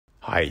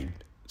Hi.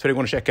 Today we're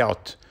going to check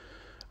out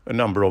a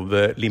number of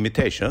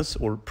limitations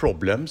or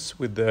problems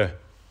with the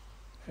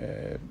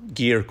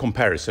gear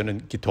comparison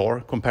and guitar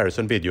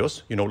comparison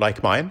videos,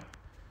 like mine.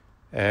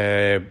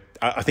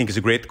 I think it's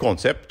a great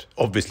concept,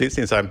 obviously,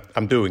 since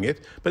I'm doing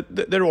it. But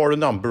there are a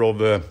number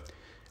of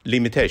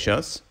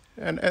limitations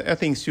and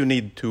things you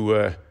need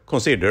to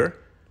consider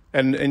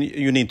and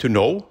you need to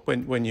know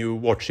when you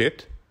watch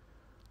it.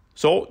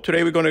 So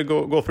today we're going to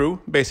go through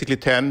basically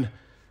 10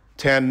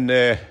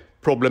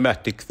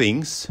 problematic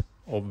things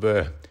of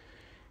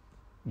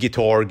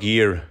guitar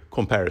gear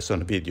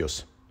comparison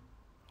videos.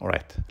 All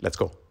right, let's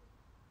go.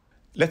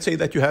 Let's say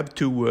that you have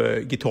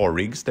two guitar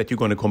rigs that you're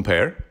going to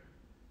compare.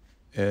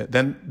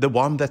 Then the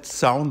one that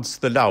sounds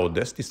the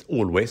loudest is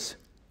always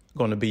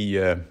going to be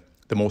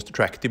the most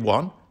attractive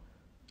one,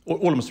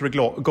 almost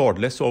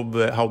regardless of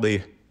how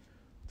the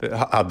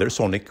other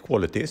sonic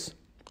qualities.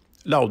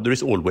 Louder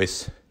is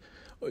always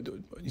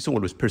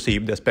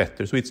perceived as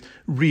better. So it's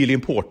really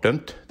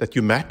important that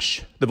you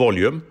match the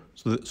volume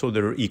so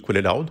they're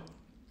equally loud.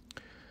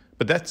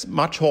 But that's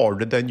much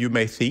harder than you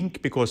may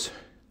think, because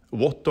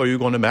what are you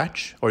going to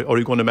match? Are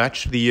you going to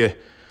match the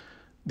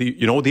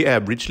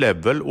average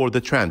level or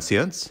the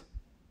transients?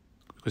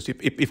 Because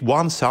if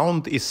one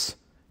sound is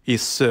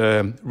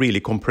really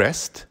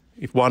compressed,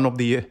 if one of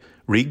the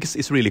rigs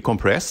is really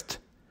compressed,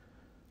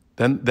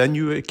 then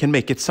you can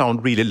make it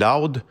sound really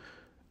loud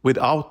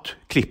without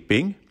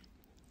clipping.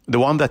 The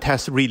one that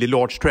has really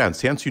large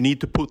transients, you need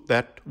to put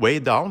that way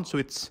down so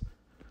it's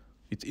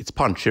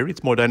punchier,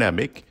 it's more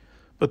dynamic,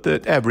 but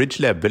the average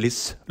level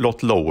is a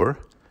lot lower.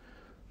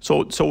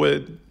 So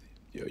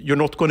you're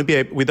not going to be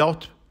able,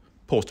 without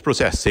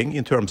post-processing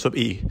in terms of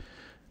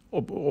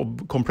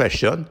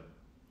compression,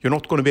 you're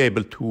not going to be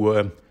able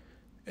to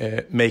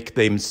make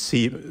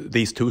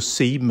these two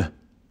seem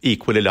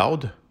equally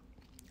loud.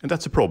 And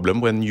that's a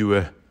problem when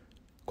you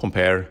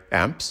compare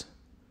amps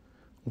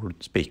or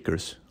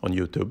speakers on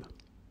YouTube.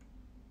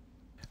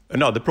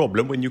 Another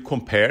problem when you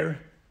compare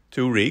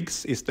two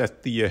rigs is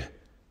that the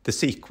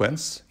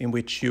sequence in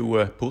which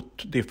you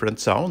put different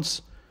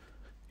sounds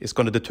is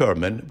going to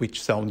determine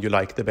which sound you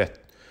like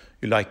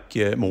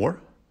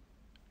more.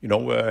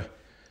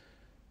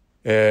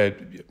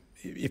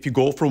 If you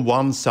go from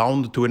one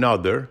sound to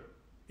another,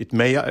 it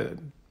may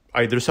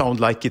either sound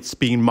like it's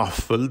being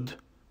muffled,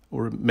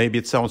 or maybe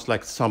it sounds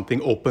like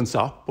something opens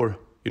up, or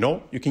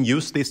you can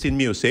use this in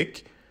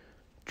music,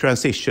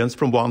 transitions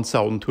from one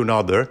sound to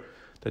another.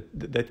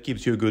 That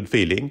gives you a good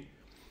feeling.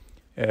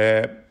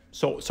 And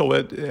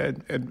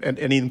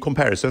in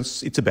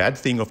comparisons, it's a bad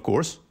thing, of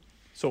course.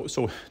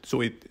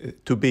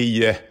 To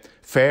be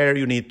fair,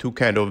 you need to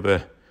kind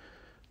of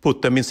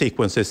put them in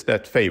sequences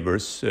that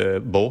favors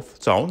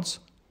both sounds,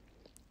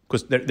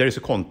 because there is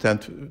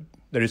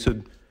a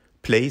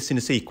place in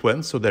a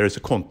sequence, so there is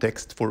a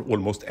context for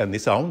almost any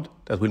sound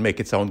that will make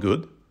it sound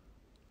good.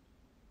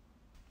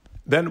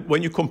 Then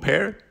when you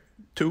compare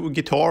two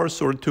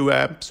guitars or two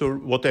amps or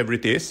whatever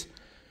it is,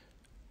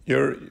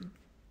 you're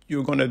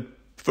going to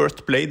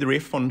first play the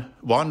riff on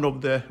one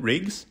of the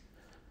rigs,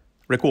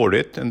 record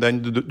it, and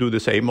then do the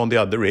same on the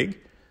other rig.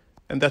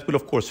 And that will,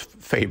 of course,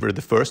 favor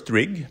the first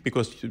rig,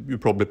 because you're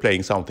probably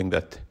playing something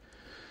that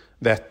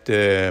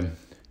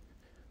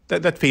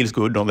feels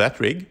good on that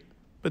rig,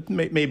 but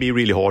may be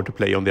really hard to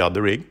play on the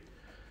other rig.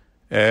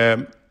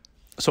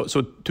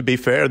 So to be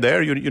fair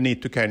there, you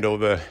need to kind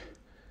of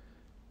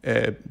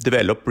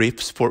develop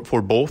riffs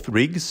for both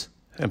rigs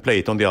and play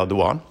it on the other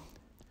one.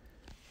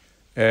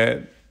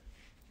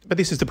 But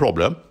this is the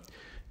problem.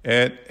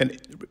 And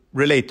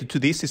related to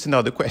this is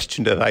another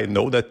question that I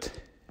know that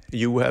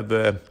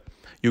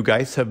you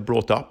guys have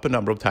brought up a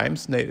number of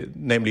times,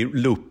 namely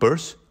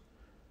loopers.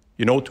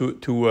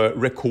 To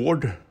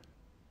record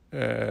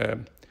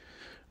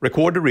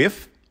the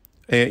riff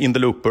in the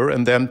looper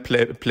and then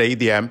play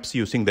the amps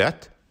using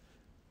that,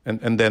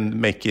 and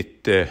then make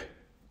it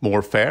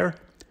more fair.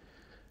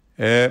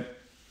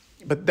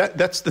 But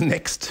that's the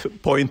next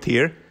point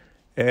here.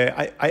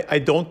 I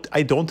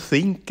don't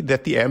think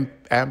that the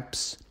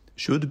amps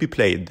should be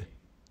played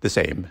the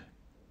same.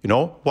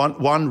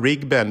 One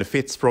rig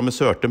benefits from a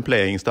certain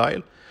playing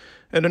style,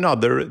 and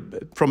another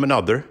from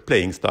another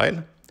playing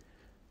style.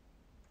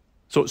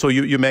 So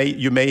you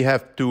may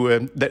have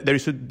to. There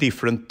is a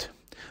different.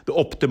 The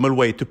optimal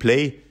way to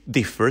play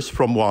differs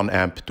from one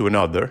amp to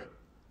another,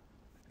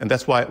 and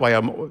that's why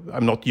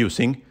I'm not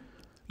using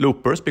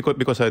loopers,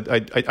 because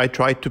I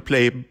try to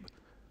play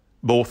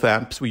both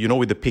amps,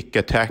 with the pick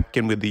attack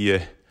and with the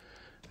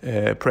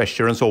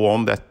pressure and so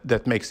on,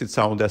 that makes it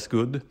sound as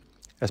good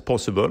as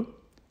possible.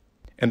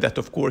 And that,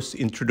 of course,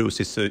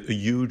 introduces a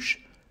huge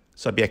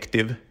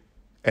subjective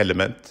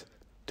element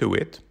to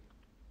it.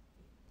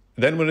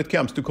 Then when it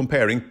comes to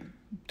comparing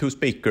two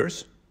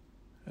speakers,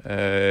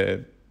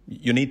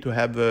 you need to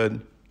have a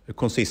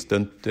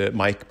consistent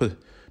mic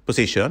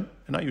position.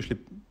 And I usually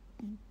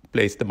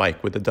place the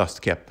mic where the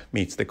dust cap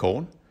meets the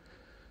cone.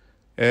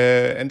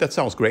 And that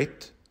sounds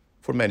great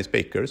for many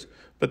speakers,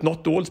 but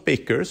not all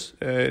speakers.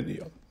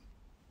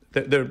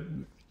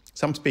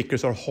 Some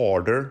speakers are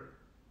harder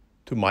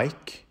to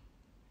mic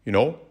You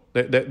know,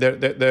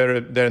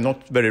 they're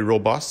not very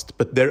robust,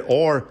 but there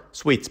are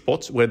sweet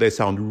spots where they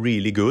sound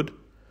really good.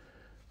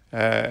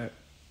 But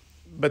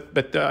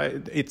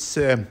it's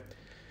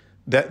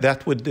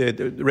that would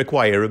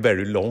require a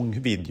very long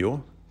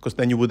video, because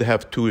then you would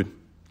have to.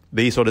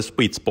 These are the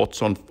sweet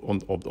spots of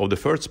the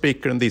first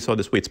speaker, and these are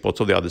the sweet spots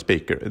of the other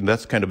speaker, and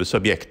that's kind of a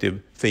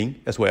subjective thing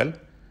as well.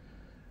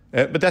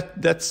 But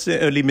that's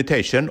a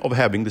limitation of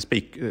having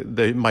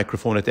the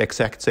microphone at the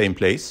exact same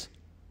place.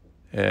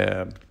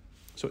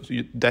 So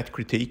that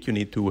critique you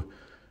need to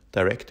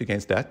direct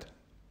against that.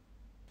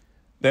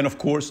 Then, of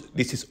course,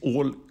 this is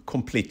all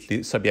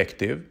completely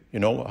subjective. You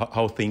know,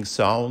 how things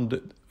sound,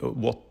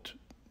 what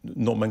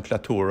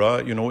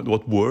nomenclatura, you know,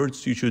 what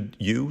words you should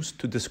use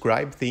to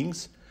describe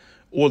things.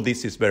 All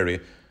this is very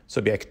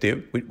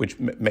subjective, which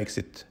makes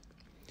it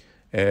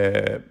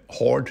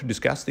hard to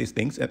discuss these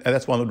things. And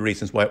that's one of the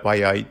reasons why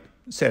I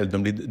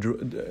seldomly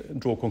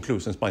draw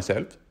conclusions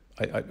myself.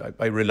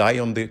 I rely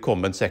on the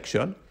comment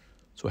section.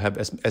 So have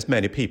as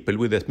many people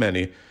with as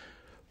many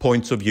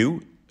points of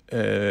view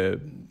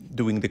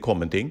doing the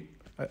commenting.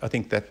 I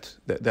think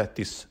that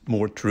is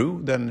more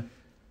true than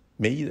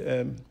me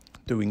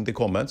doing the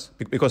comments,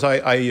 because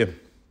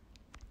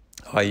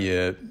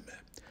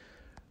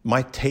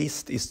my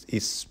taste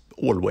is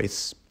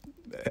always,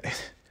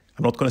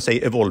 I'm not going to say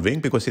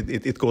evolving, because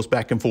it goes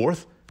back and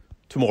forth.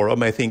 Tomorrow I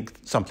may think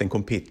something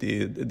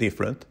completely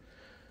different.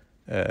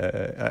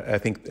 I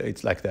think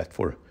it's like that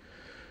for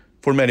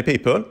many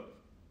people.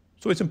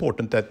 So it's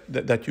important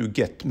that you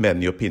get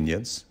many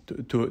opinions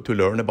to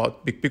learn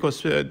about,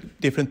 because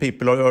different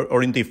people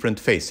are in different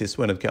phases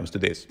when it comes to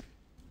this.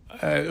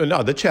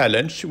 Another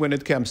challenge when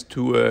it comes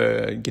to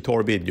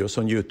guitar videos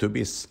on YouTube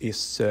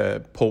is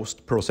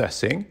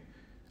post-processing.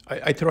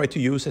 I try to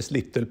use as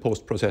little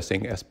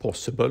post-processing as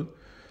possible,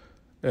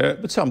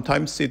 but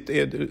sometimes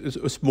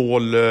a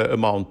small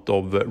amount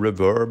of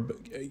reverb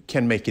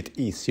can make it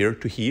easier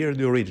to hear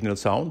the original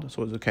sound.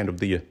 So the kind of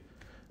the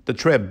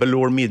treble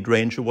or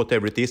mid-range or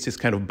whatever it is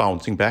kind of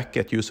bouncing back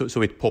at you,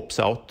 so it pops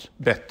out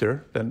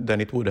better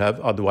than it would have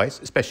otherwise,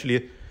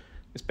 especially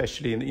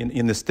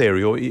in the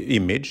stereo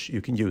image. You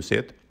can use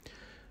it.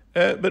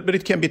 But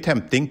it can be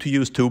tempting to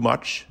use too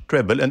much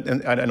treble,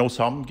 and I know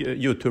some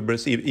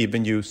YouTubers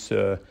even use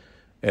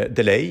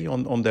delay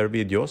on their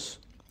videos,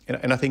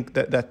 and I think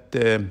that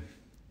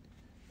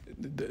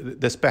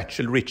the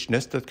spatial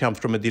richness that comes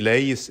from a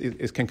delay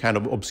can kind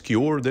of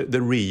obscure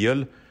the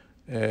real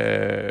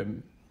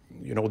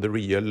the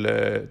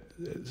real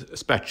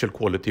spatial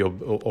quality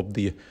of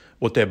the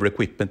whatever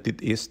equipment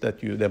it is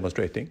that you're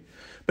demonstrating.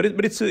 But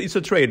it's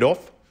a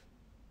trade-off.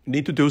 You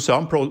need to do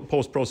some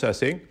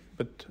post-processing,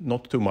 but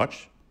not too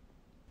much.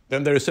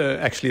 Then there is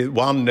actually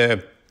one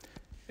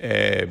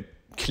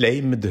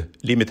claimed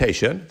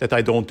limitation that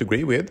I don't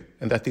agree with,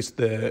 and that is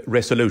the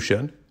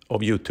resolution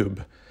of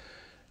YouTube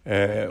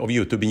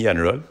in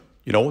general.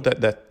 You know,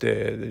 that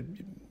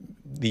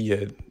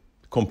the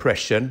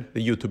compression,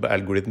 the YouTube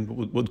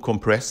algorithm would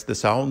compress the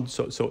sound,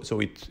 so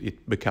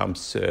it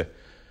becomes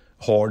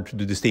hard to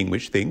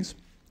distinguish things.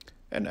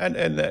 And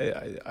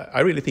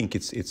I really think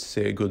it's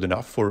good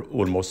enough for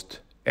almost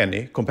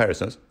any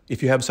comparisons.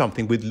 If you have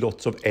something with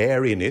lots of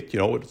air in it, you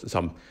know,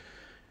 some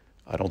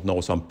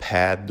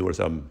pad or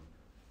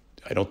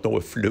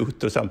a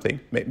flute or something,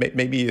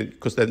 maybe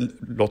because there are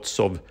lots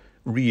of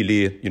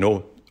really, you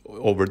know,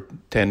 over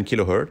 10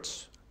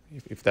 kilohertz.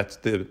 If that's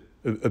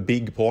a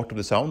big part of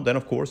the sound, then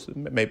of course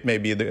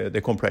maybe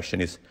the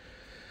compression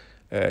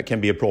can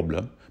be a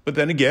problem. But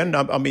then again,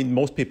 I mean,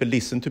 most people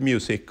listen to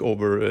music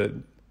over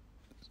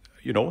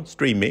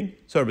streaming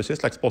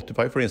services like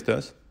Spotify, for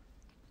instance.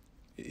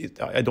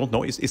 I don't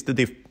know.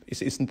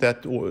 Isn't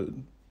that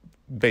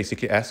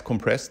basically as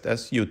compressed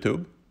as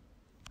YouTube?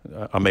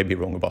 I may be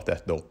wrong about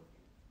that though.